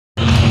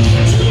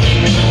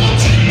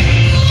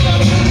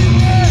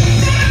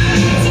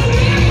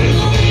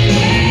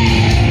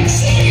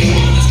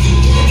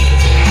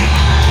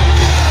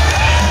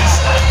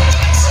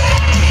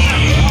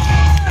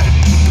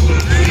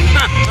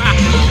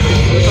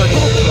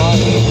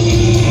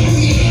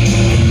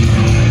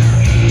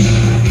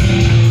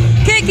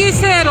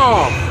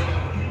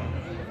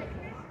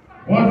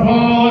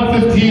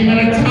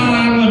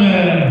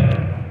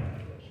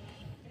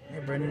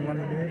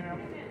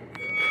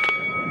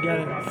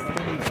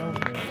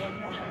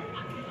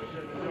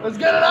Let's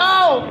get it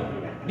out!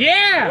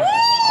 Yeah! Woo!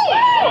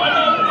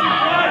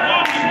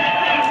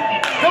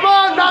 Come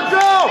on,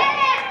 Nacho!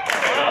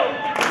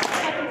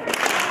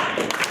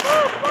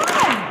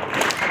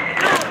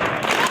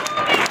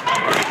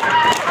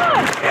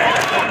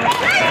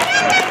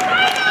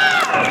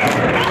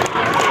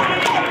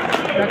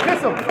 Now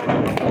kiss him.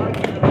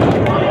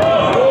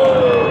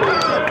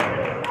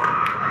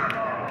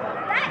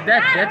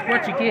 That's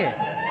what you get.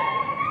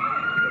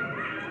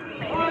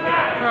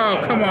 Oh,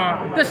 come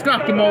on. Just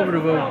knock him over the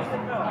ropes.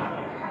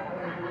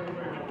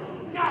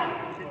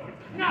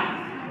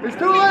 It's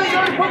too late,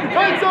 already put the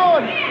tights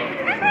on!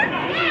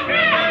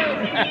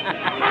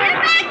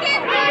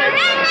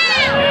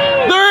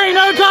 There ain't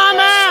no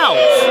timeouts!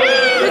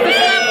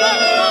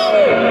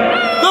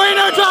 There ain't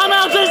no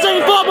timeouts, this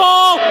ain't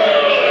football!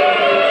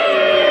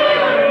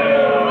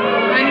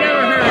 I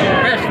never heard of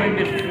wrestling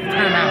this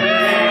timeout.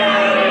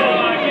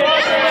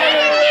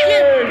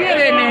 Get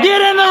in there.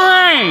 Get in the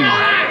ring!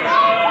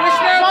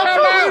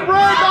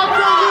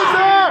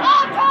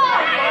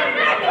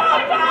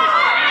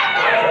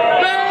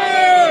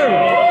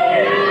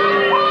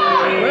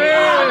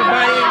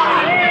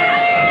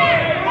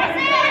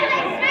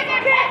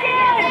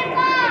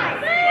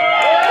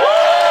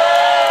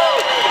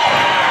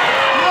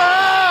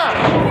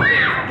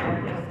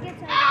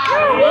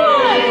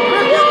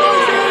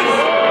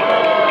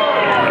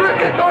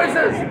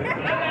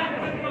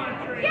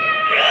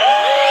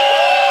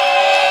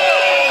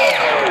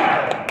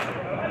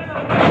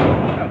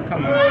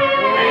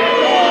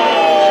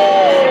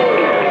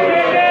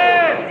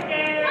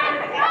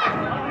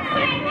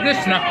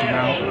 It's no timeout. Just knocked him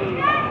out.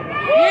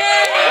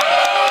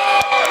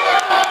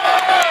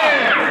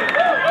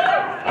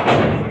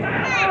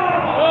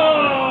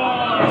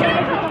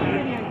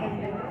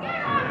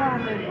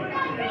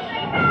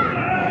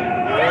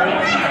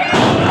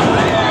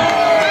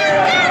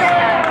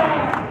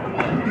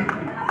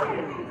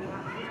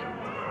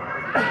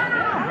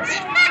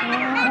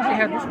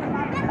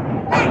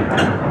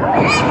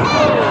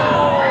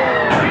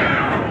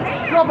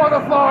 Drop on the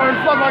floor and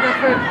flop like a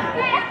fish.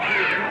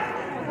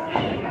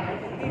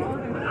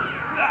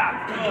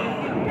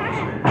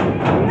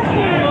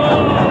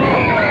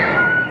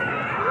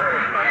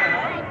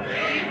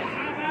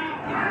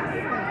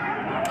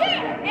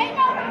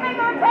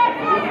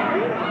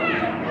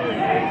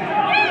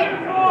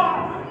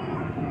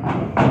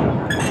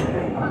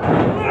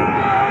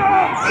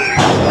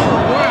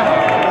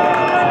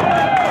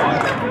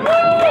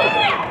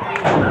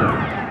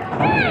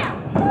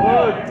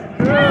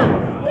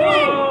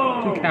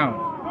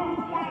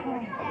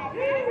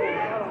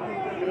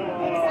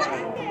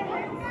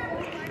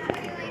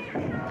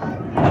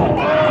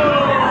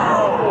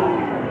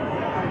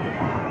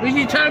 Was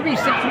he trying to be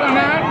 6'1"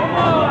 now?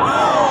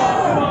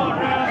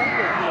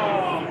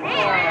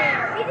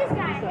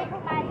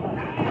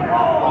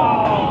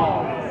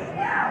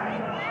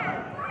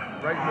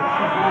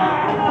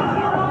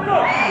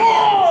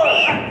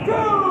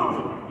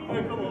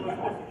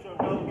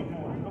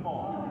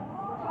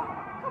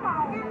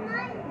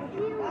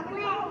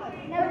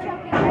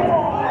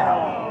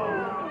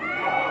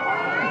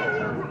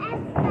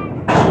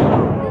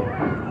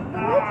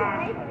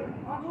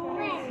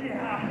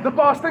 The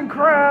Boston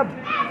Crab.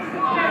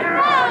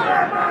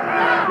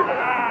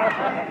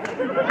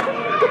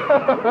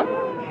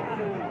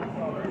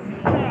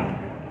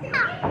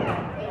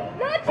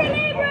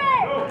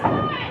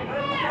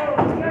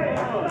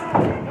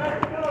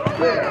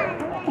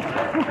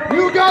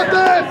 You got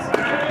this.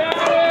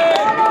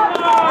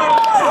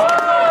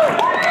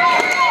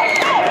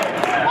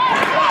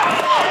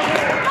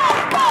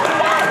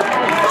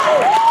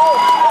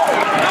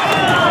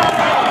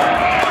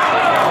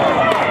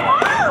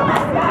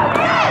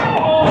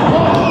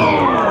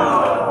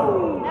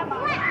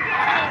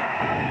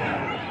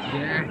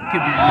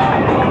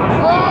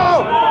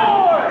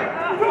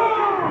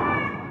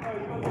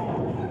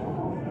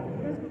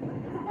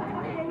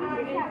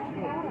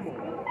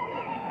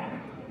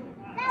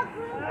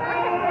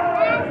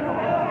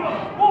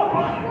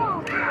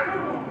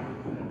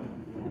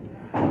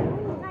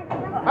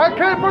 I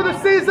came for the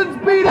season's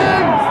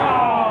beatings!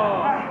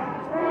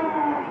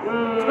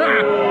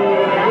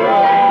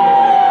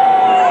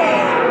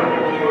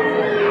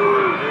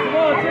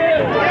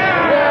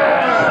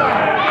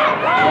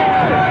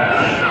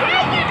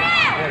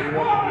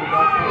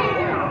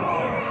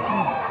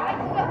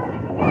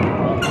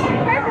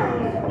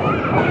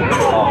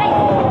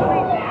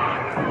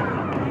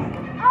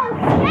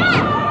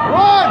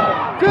 One,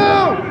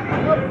 two,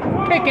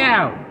 kick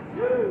out.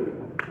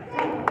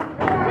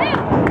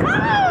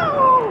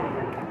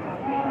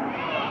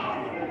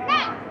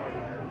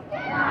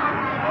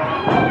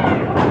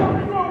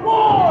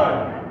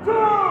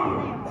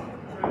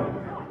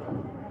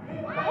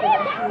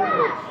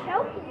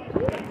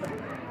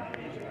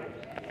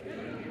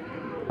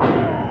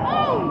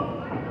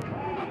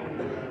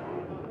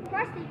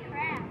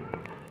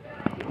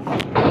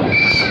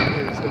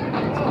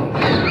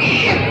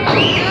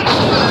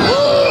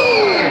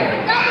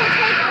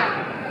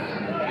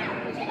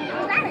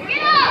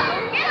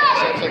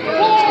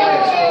 second.